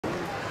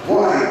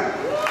1.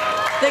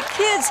 The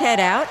kids head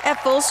out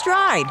at full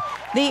stride,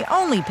 the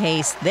only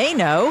pace they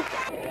know.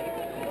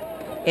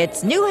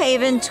 It's New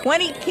Haven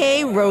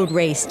 20K Road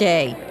Race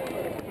Day.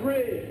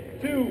 3,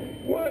 2,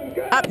 1,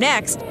 go! Up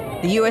next,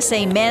 the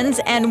USA Men's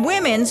and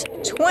Women's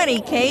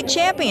 20K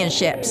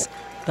Championships.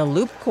 The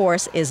loop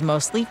course is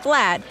mostly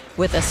flat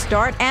with a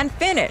start and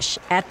finish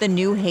at the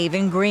New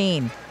Haven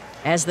Green.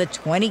 As the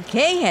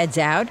 20K heads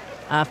out,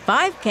 a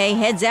 5K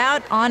heads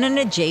out on an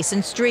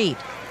adjacent street.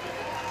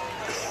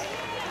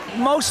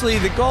 Mostly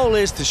the goal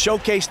is to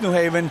showcase New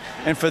Haven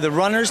and for the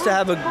runners to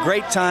have a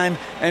great time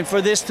and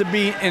for this to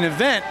be an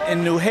event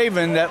in New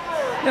Haven that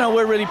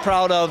we're really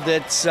proud of.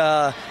 That's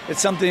it's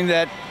something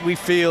that we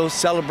feel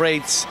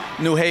celebrates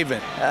New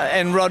Haven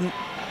and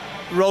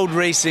road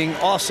racing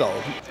also.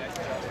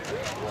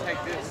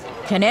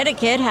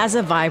 Connecticut has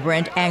a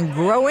vibrant and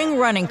growing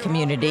running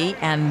community,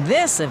 and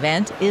this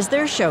event is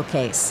their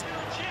showcase.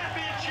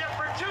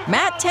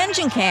 Matt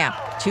Tegenkamp,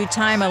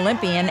 two-time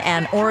Olympian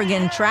and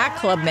Oregon Track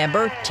Club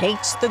member,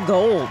 takes the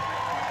gold.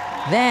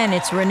 Then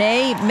it's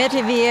Renee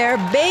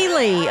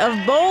Metevier-Baillie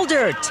of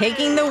Boulder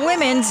taking the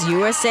women's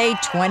USA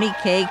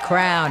 20K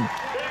crown.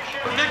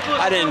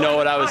 I didn't know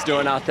what I was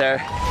doing out there.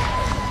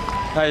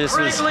 I just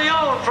was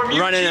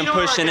running and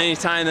pushing.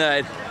 Anytime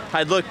that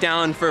I'd look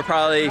down for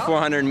probably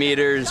 400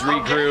 meters,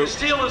 regroup,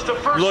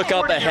 look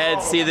up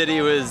ahead, see that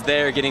he was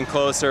there getting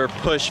closer,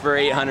 push for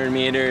 800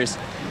 meters,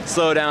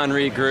 slow down,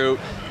 regroup.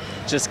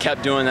 Just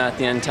kept doing that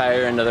the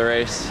entire end of the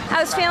race. I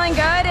was feeling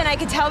good, and I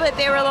could tell that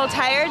they were a little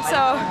tired, so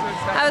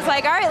I was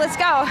like, all right, let's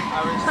go.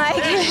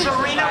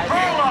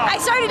 I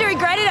started to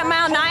regret it at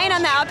mile 9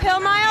 on the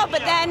uphill mile,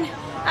 but then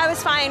I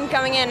was fine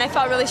going in. I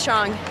felt really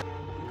strong.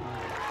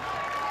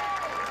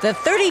 The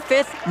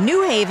 35th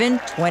New Haven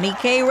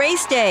 20K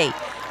Race Day,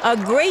 a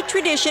great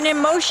tradition in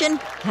motion,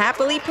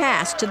 happily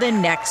passed to the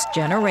next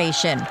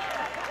generation.